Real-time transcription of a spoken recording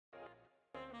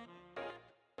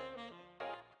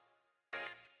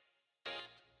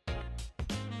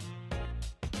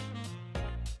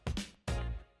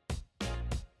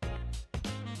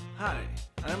Hi,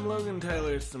 I'm Logan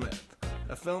Tyler Smith,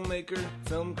 a filmmaker,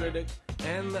 film critic,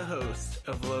 and the host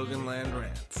of Logan Land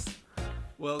Rants.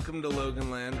 Welcome to Logan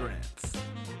Land Rants.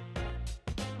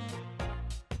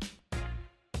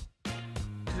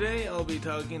 Today I'll be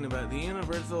talking about the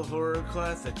Universal Horror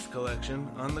Classics collection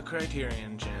on the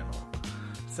Criterion Channel.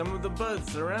 Some of the buzz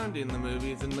surrounding the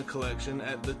movies in the collection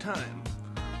at the time,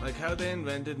 like how they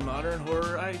invented modern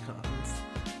horror icons,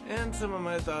 and some of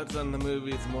my thoughts on the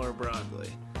movies more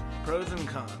broadly. Pros and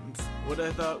cons, what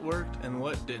I thought worked and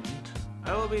what didn't.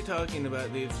 I will be talking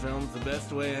about these films the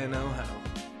best way I know how.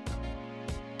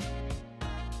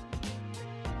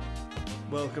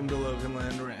 Welcome to Logan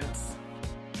Land Rants.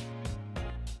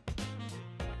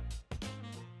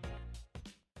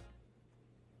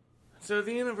 So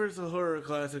the Universal Horror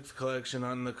Classics collection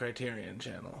on the Criterion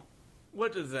Channel.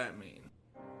 What does that mean?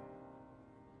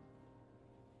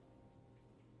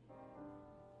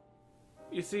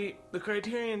 You see, the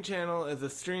Criterion Channel is a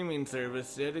streaming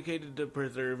service dedicated to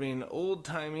preserving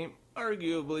old-timey,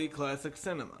 arguably classic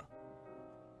cinema.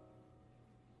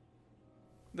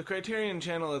 The Criterion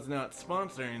Channel is not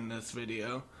sponsoring this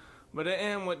video, but I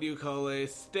am what you call a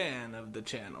stan of the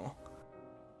channel.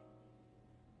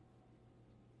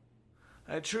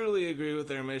 I truly agree with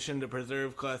their mission to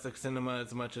preserve classic cinema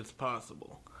as much as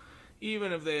possible,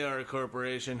 even if they are a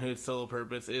corporation whose sole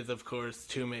purpose is, of course,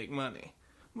 to make money.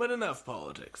 But enough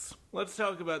politics. Let's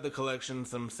talk about the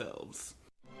collections themselves.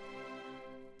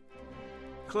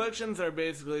 Collections are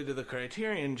basically to the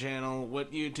Criterion Channel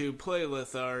what YouTube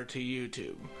playlists are to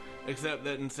YouTube, except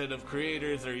that instead of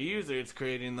creators or users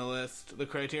creating the list, the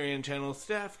Criterion Channel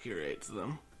staff curates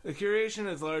them. The curation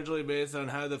is largely based on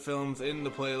how the films in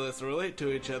the playlist relate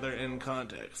to each other in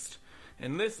context,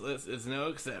 and this list is no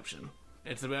exception.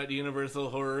 It's about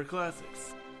Universal Horror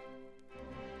Classics.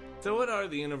 So what are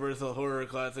the Universal Horror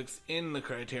Classics in the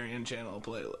Criterion Channel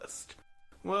playlist?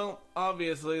 Well,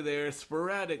 obviously they are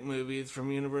sporadic movies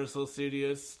from Universal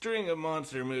Studios' string of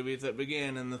monster movies that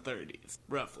began in the 30s,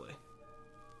 roughly.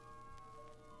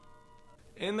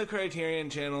 In the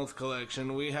Criterion Channel's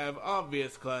collection, we have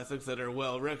obvious classics that are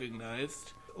well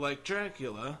recognized, like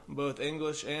Dracula, both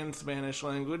English and Spanish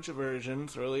language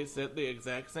versions released at the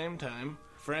exact same time,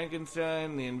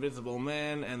 Frankenstein, The Invisible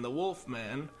Man, and The Wolf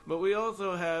Man, but we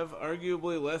also have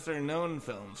arguably lesser-known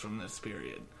films from this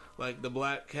period, like The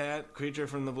Black Cat, Creature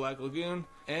from the Black Lagoon,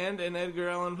 and an Edgar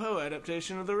Allan Poe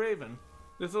adaptation of The Raven.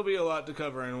 This will be a lot to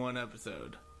cover in one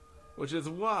episode, which is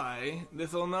why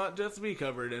this will not just be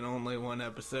covered in only one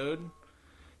episode.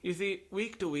 You see,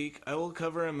 week to week, I will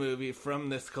cover a movie from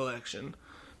this collection,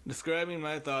 describing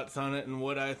my thoughts on it and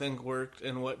what I think worked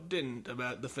and what didn't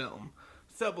about the film,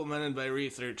 supplemented by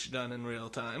research done in real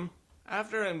time.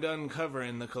 After I'm done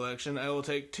covering the collection, I will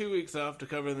take 2 weeks off to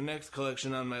cover the next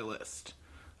collection on my list,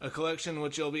 a collection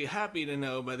which you'll be happy to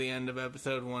know by the end of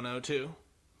episode 102.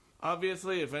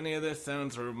 Obviously, if any of this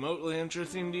sounds remotely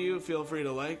interesting to you, feel free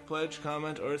to like, pledge,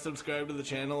 comment, or subscribe to the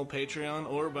channel, Patreon,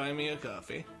 or buy me a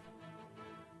coffee.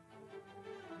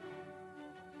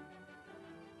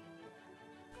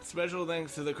 Special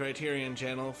thanks to the Criterion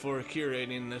Channel for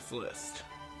curating this list.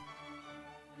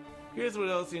 Here's what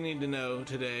else you need to know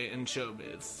today in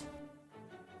showbiz.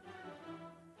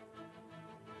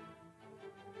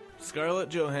 Scarlett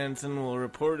Johansson will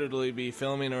reportedly be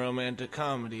filming a romantic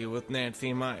comedy with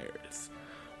Nancy Meyers,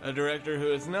 a director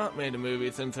who has not made a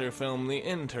movie since her film The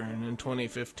Intern in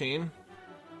 2015.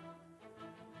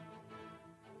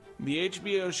 The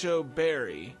HBO show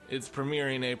Barry is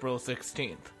premiering April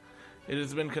 16th. It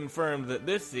has been confirmed that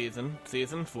this season,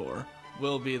 season 4,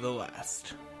 will be the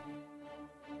last.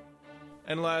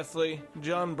 And lastly,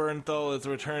 Jon Bernthal is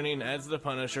returning as the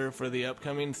Punisher for the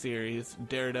upcoming series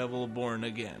Daredevil Born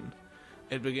Again.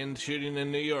 It begins shooting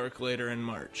in New York later in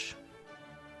March.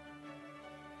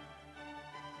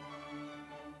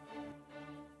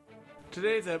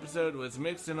 Today's episode was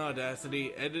mixed in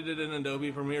Audacity, edited in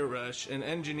Adobe Premiere Rush, and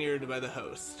engineered by the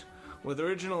host, with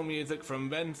original music from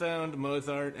Bensound,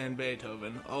 Mozart, and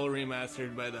Beethoven, all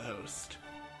remastered by the host.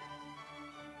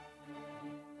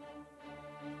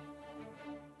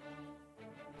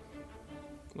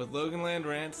 With Logan Land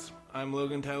Rants, I'm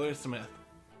Logan Tyler Smith.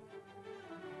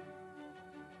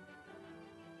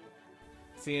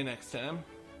 See you next time.